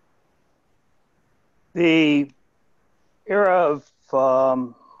 The era of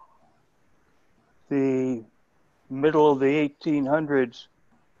the middle of the 1800s,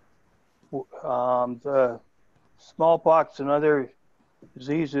 the smallpox and other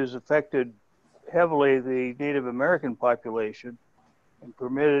diseases affected heavily the Native American population and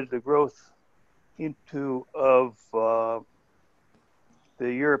permitted the growth of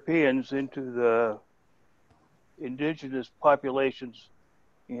the Europeans into the indigenous populations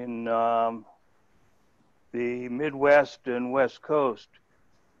in the Midwest and West Coast.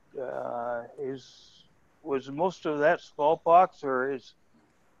 Was most of that smallpox, or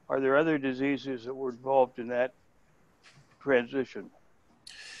are there other diseases that were involved in that transition?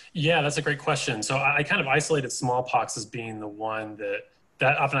 Yeah, that's a great question. So I kind of isolated smallpox as being the one that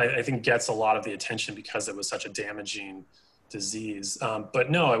often I think gets a lot of the attention because it was such a damaging disease.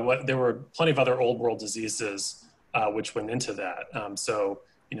 But no, there were plenty of other old world diseases which went into that. So,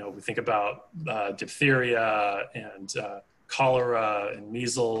 you know, we think about diphtheria and cholera and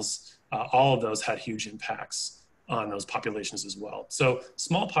measles, all of those had huge impacts on those populations as well. So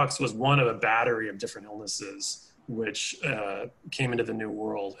smallpox was one of a battery of different illnesses which came into the New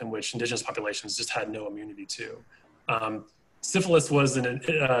World and which indigenous populations just had no immunity to. Syphilis was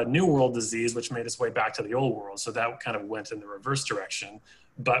a New World disease which made its way back to the Old World, so that kind of went in the reverse direction.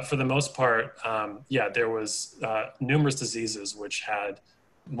 But for the most part, yeah, there was numerous diseases which had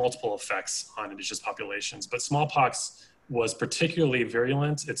multiple effects on indigenous populations. But smallpox was particularly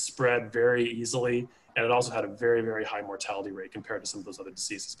virulent. It spread very easily, and it also had a very, very high mortality rate compared to some of those other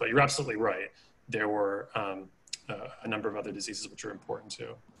diseases. But you're absolutely right. There were a number of other diseases which are important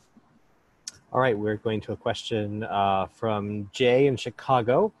too. All right, we're going to a question from Jay in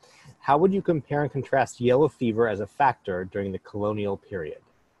Chicago. How would you compare and contrast yellow fever as a factor during the colonial period?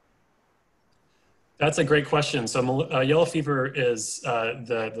 That's a great question. So yellow fever is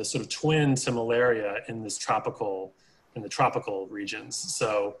the sort of twin to malaria in the tropical regions.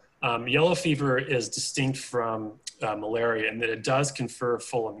 So yellow fever is distinct from malaria in that it does confer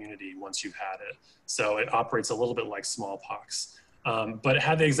full immunity once you've had it. So it operates a little bit like smallpox. But it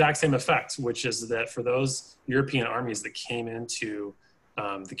had the exact same effect, which is that for those European armies that came into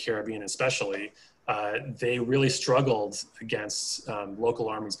the Caribbean especially, they really struggled against local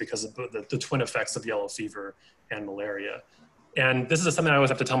armies because of the twin effects of yellow fever and malaria. And this is something I always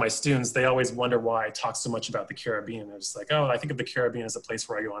have to tell my students. They always wonder why I talk so much about the Caribbean. It's like, oh, I think of the Caribbean as a place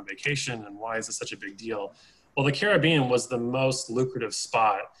where I go on vacation, and why is this such a big deal? Well, the Caribbean was the most lucrative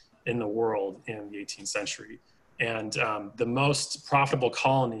spot in the world in the 18th century. And the most profitable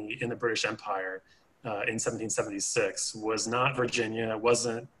colony in the British Empire in 1776 was not Virginia, it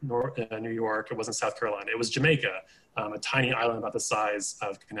wasn't New York, it wasn't South Carolina, it was Jamaica, a tiny island about the size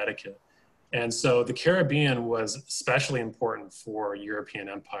of Connecticut. And so the Caribbean was especially important for European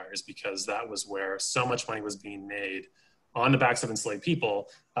empires because that was where so much money was being made on the backs of enslaved people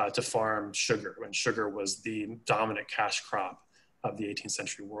to farm sugar, when sugar was the dominant cash crop of the 18th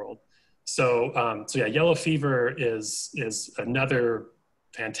century world. So, yeah, yellow fever is another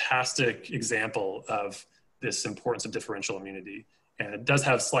fantastic example of this importance of differential immunity. And it does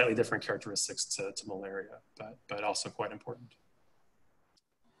have slightly different characteristics to malaria, but also quite important.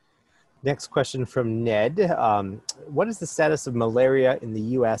 Next question from Ned. What is the status of malaria in the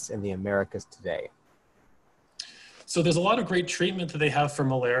US and the Americas today? So there's a lot of great treatment that they have for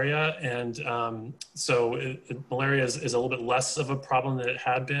malaria. And malaria is a little bit less of a problem than it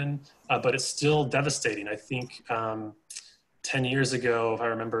had been, but it's still devastating. I think 10 years ago, if I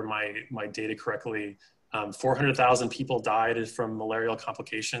remember my data correctly, 400,000 people died from malarial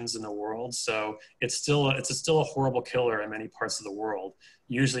complications in the world. So it's still a horrible killer in many parts of the world,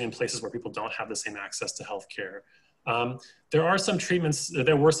 usually in places where people don't have the same access to healthcare. There were some treatments,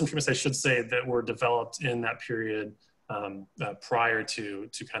 I should say, that were developed in that period prior to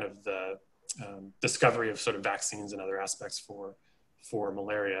kind of the discovery of sort of vaccines and other aspects for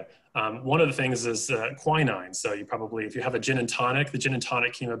malaria. One of the things is quinine. So you probably, if you have a gin and tonic, the gin and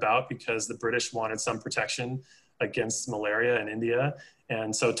tonic came about because the British wanted some protection against malaria in India.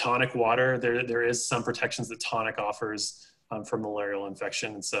 And so tonic water, there is some protections that tonic offers for malarial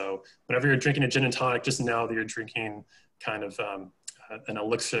infection. And so whenever you're drinking a gin and tonic, just know that you're drinking kind of an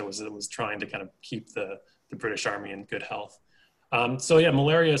elixir that was trying to kind of keep the British Army in good health. So yeah,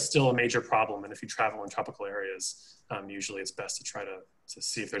 malaria is still a major problem. And if you travel in tropical areas, usually it's best to try to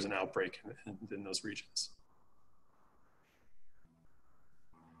see if there's an outbreak in those regions.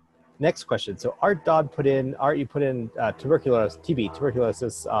 Next question. So Art put in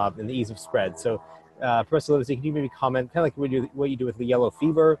tuberculosis and the ease of spread. So Professor Livesay, can you maybe comment, kind of like what you do with the yellow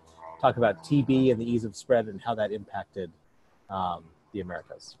fever, talk about TB and the ease of spread and how that impacted the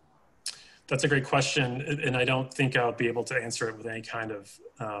Americas? That's a great question, and I don't think I'll be able to answer it with any kind of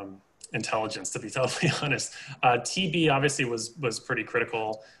intelligence, to be totally honest. TB obviously was pretty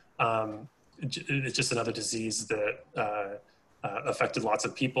critical. It's just another disease that affected lots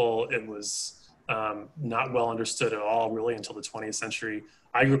of people. It was not well understood at all, really, until the 20th century.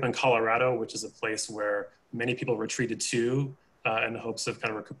 I grew up in Colorado, which is a place where many people were treated to in the hopes of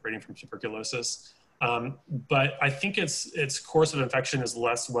kind of recuperating from tuberculosis. But I think its course of infection is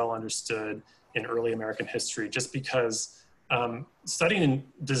less well understood in early American history, just because studying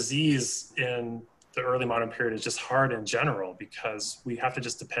disease in the early modern period is just hard in general, because we have to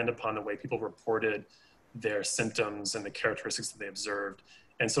just depend upon the way people reported their symptoms and the characteristics that they observed.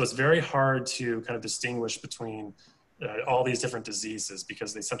 And so it's very hard to kind of distinguish between all these different diseases,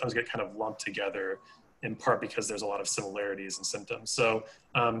 because they sometimes get kind of lumped together, in part because there's a lot of similarities in symptoms. So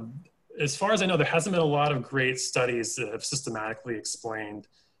as far as I know, there hasn't been a lot of great studies that have systematically explained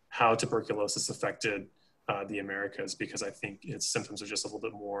how tuberculosis affected the Americas, because I think its symptoms are just a little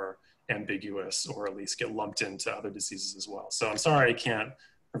bit more ambiguous, or at least get lumped into other diseases as well. So I'm sorry I can't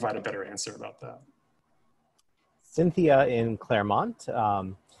provide a better answer about that. Cynthia in Claremont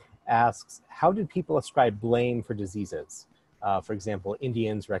asks, how did people ascribe blame for diseases? For example,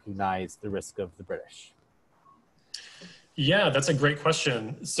 Indians recognize the risk of the British. Yeah, that's a great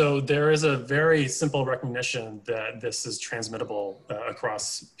question. So there is a very simple recognition that this is transmittable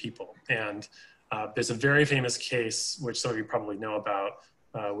across people. And there's a very famous case, which some of you probably know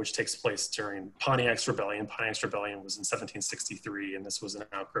about, which takes place during Pontiac's Rebellion. Pontiac's Rebellion was in 1763, and this was an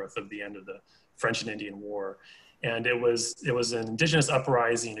outgrowth of the end of the French and Indian War. And it was an indigenous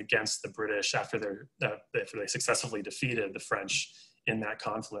uprising against the British after they successfully defeated the French in that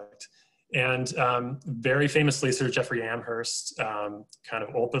conflict. And very famously, Sir Geoffrey Amherst kind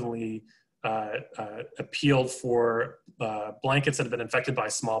of openly appealed for blankets that had been infected by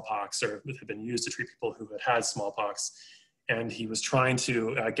smallpox, or had been used to treat people who had smallpox. And he was trying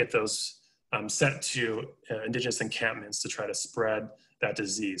to get those sent to indigenous encampments to try to spread that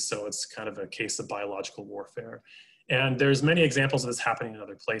disease. So it's kind of a case of biological warfare. And there's many examples of this happening in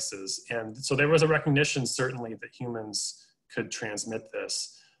other places. And so there was a recognition, certainly, that humans could transmit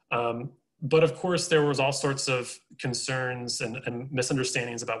this. But of course, there was all sorts of concerns and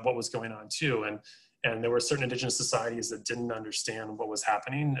misunderstandings about what was going on too. And there were certain indigenous societies that didn't understand what was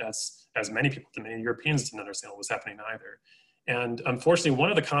happening, as many people, many Europeans didn't understand what was happening either. And unfortunately, one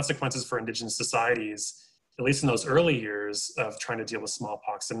of the consequences for indigenous societies, at least in those early years of trying to deal with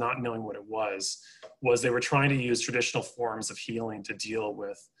smallpox and not knowing what it was they were trying to use traditional forms of healing to deal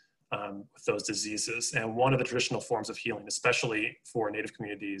with those diseases. And one of the traditional forms of healing, especially for Native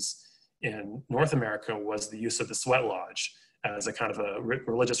communities in North America, was the use of the sweat lodge as a kind of a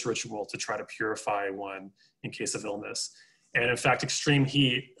religious ritual to try to purify one in case of illness. And in fact, extreme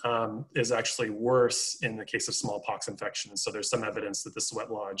heat is actually worse in the case of smallpox infection. So there's some evidence that the sweat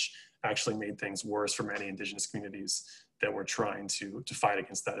lodge actually made things worse for many indigenous communities that were trying to fight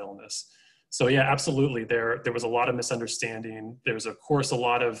against that illness. So yeah, absolutely, there was a lot of misunderstanding. There's of course a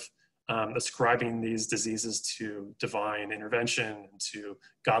lot of ascribing these diseases to divine intervention, to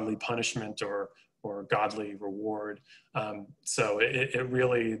godly punishment or or godly reward. So it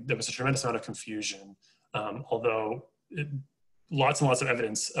really, there was a tremendous amount of confusion, although lots and lots of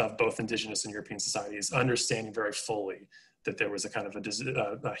evidence of both indigenous and European societies understanding very fully that there was a kind of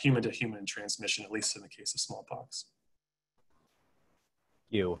a human-to-human transmission, at least in the case of smallpox.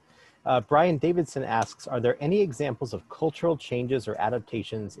 Thank you. Brian Davidson asks, are there any examples of cultural changes or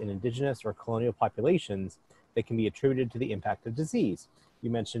adaptations in indigenous or colonial populations that can be attributed to the impact of disease? You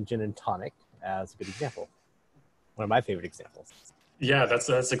mentioned gin and tonic as a good example. One of my favorite examples. Yeah, that's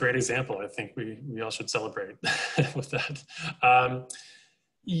a great example. I think we all should celebrate with that.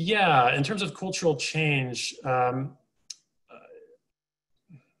 Yeah, in terms of cultural change,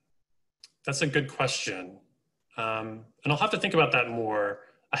 that's a good question. And I'll have to think about that more.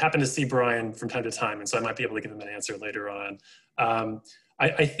 I happen to see Brian from time to time, and so I might be able to give him an answer later on.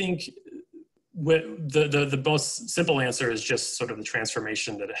 I think the most simple answer is just sort of the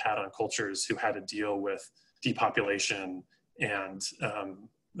transformation that it had on cultures who had to deal with depopulation and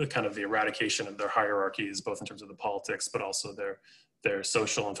the kind of the eradication of their hierarchies, both in terms of the politics, but also their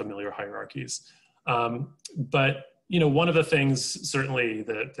social and familiar hierarchies. But one of the things certainly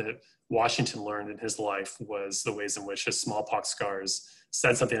that Washington learned in his life was the ways in which his smallpox scars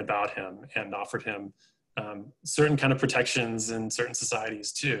said something about him and offered him certain kind of protections in certain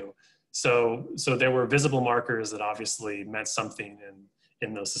societies too. So there were visible markers that obviously meant something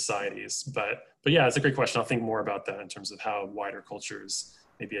in those societies. But yeah, it's a great question. I'll think more about that in terms of how wider cultures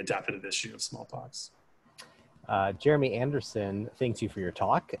maybe adapted to the issue of smallpox. Jeremy Anderson thanks you for your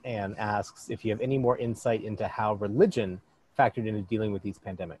talk and asks if you have any more insight into how religion factored into dealing with these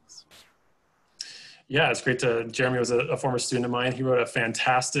pandemics. Yeah, it's great Jeremy was a former student of mine. He wrote a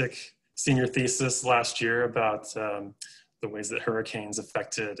fantastic senior thesis last year about the ways that hurricanes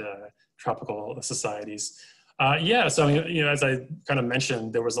affected tropical societies. Yeah, so as I kind of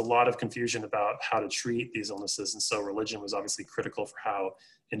mentioned, there was a lot of confusion about how to treat these illnesses. And so religion was obviously critical for how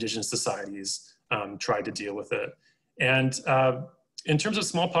indigenous societies tried to deal with it. And in terms of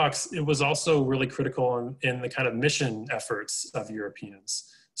smallpox, it was also really critical in the kind of mission efforts of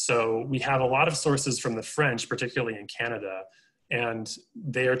Europeans. So we have a lot of sources from the French, particularly in Canada, and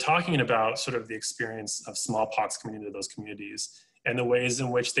they are talking about sort of the experience of smallpox coming into those communities and the ways in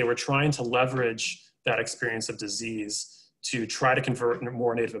which they were trying to leverage that experience of disease to try to convert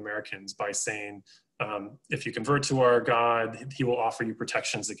more Native Americans by saying, if you convert to our God, he will offer you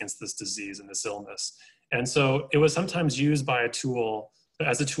protections against this disease and this illness. And so it was sometimes used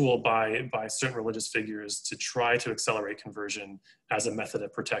as a tool by certain religious figures to try to accelerate conversion as a method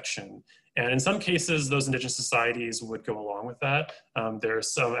of protection. And in some cases, those indigenous societies would go along with that.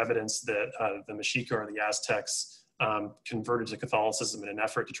 There's some evidence that the Mexica or the Aztecs converted to Catholicism in an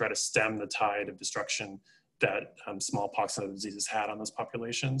effort to try to stem the tide of destruction that smallpox and other diseases had on those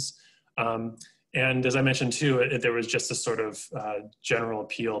populations. And as I mentioned too, there was just a sort of general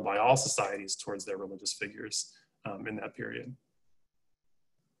appeal by all societies towards their religious figures in that period.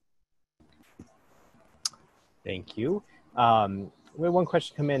 Thank you. We had one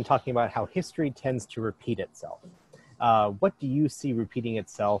question come in talking about how history tends to repeat itself. What do you see repeating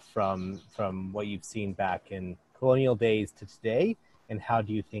itself from what you've seen back in colonial days to today, and how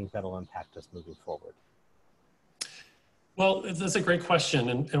do you think that'll impact us moving forward? Well, that's a great question.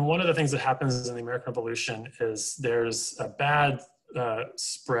 And one of the things that happens in the American Revolution is there's a bad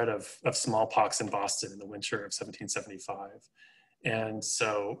spread of smallpox in Boston in the winter of 1775. And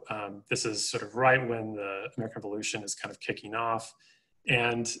so this is sort of right when the American Revolution is kind of kicking off.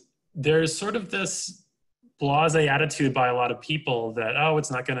 And there's sort of this blasé attitude by a lot of people that, oh, it's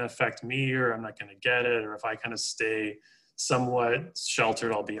not going to affect me, or I'm not going to get it, or if I kind of stay somewhat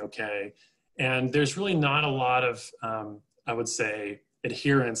sheltered, I'll be okay. And there's really not a lot of, I would say,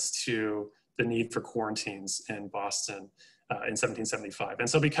 adherence to the need for quarantines in Boston in 1775. And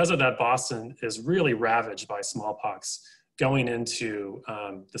so because of that, Boston is really ravaged by smallpox going into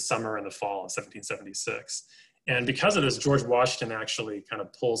the summer and the fall of 1776. And because of this, George Washington actually kind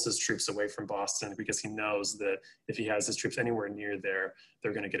of pulls his troops away from Boston because he knows that if he has his troops anywhere near there,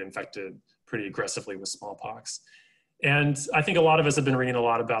 they're going to get infected pretty aggressively with smallpox. And I think a lot of us have been reading a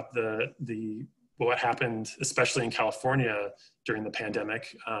lot about what happened, especially in California during the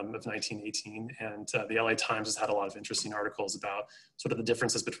pandemic of 1918. And the LA Times has had a lot of interesting articles about sort of the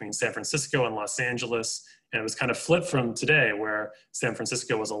differences between San Francisco and Los Angeles. And it was kind of flipped from today, where San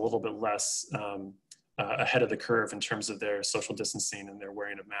Francisco was a little bit less ahead of the curve in terms of their social distancing and their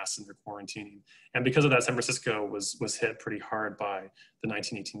wearing of masks and their quarantining. And because of that, San Francisco was hit pretty hard by the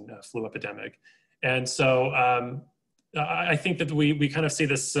 1918 flu epidemic. And so I think that we kind of see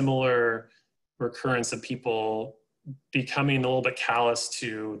this similar recurrence of people becoming a little bit callous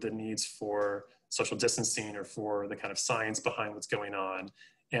to the needs for social distancing or for the kind of science behind what's going on,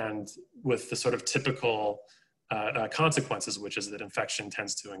 and with the sort of typical consequences, which is that infection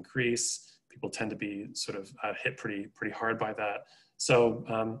tends to increase. People tend to be sort of hit pretty hard by that. So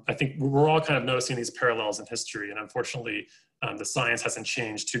I think we're all kind of noticing these parallels in history, and unfortunately, the science hasn't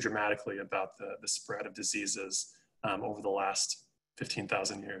changed too dramatically about the spread of diseases over the last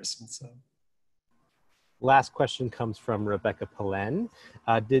 15,000 years. And so. Last question comes from Rebecca Pelen.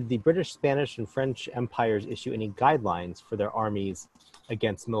 Did the British, Spanish, and French empires issue any guidelines for their armies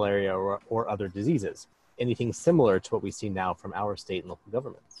against malaria or other diseases? Anything similar to what we see now from our state and local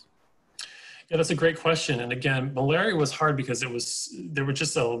governments? Yeah, that's a great question. And again, malaria was hard because there was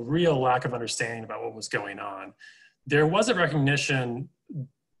just a real lack of understanding about what was going on. There was a recognition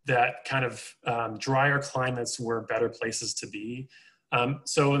that kind of drier climates were better places to be.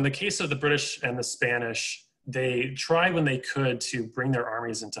 So in the case of the British and the Spanish, they tried when they could to bring their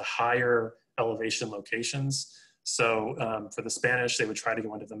armies into higher elevation locations. So for the Spanish, they would try to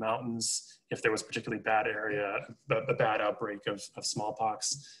go into the mountains if there was a particularly bad area, a bad outbreak of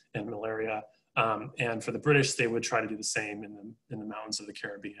smallpox and malaria. And for the British, they would try to do the same in the mountains of the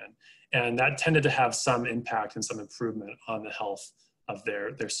Caribbean. And that tended to have some impact and some improvement on the health of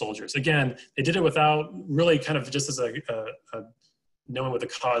their soldiers. Again, they did it without really kind of just as a knowing what the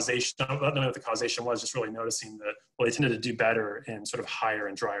causation, not knowing what the causation was, just really noticing that, well, they tended to do better in sort of higher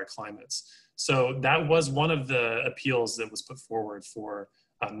and drier climates. So that was one of the appeals that was put forward for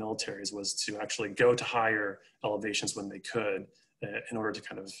militaries, was to actually go to higher elevations when they could in order to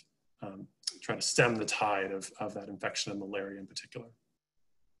kind of try to stem the tide of that infection of malaria in particular.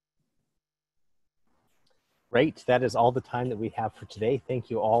 Great. That is all the time that we have for today. Thank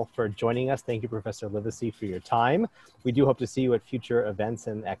you all for joining us. Thank you, Professor Livesay, for your time. We do hope to see you at future events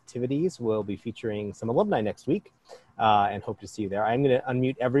and activities. We'll be featuring some alumni next week and hope to see you there. I'm going to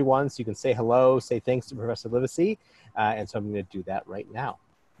unmute everyone so you can say hello, say thanks to Professor Livesay. And so I'm going to do that right now.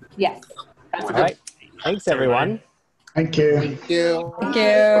 Yes. All right. Thanks, everyone. Thank you. Thank you. Thank you.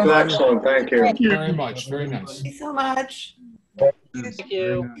 Excellent. Thank you. Thank you very much. Very nice. Thank you so much. Thank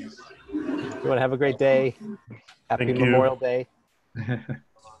you. Everyone have a great day. Happy Thank you. Memorial Day.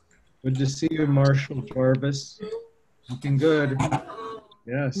 Good to see you, Marshall Jarvis. Looking good.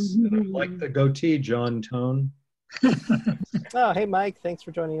 Yes. And I like the goatee, John Tone. Oh, hey, Mike. Thanks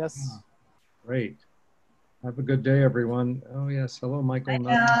for joining us. Great. Have a good day, everyone. Oh, yes. Hello, Michael.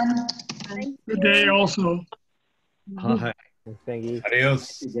 Good day also. Hi. Thank you.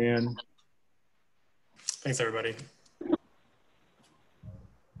 Adios. Thank you, Dan. Thanks, everybody.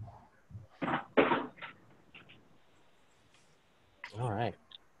 All right.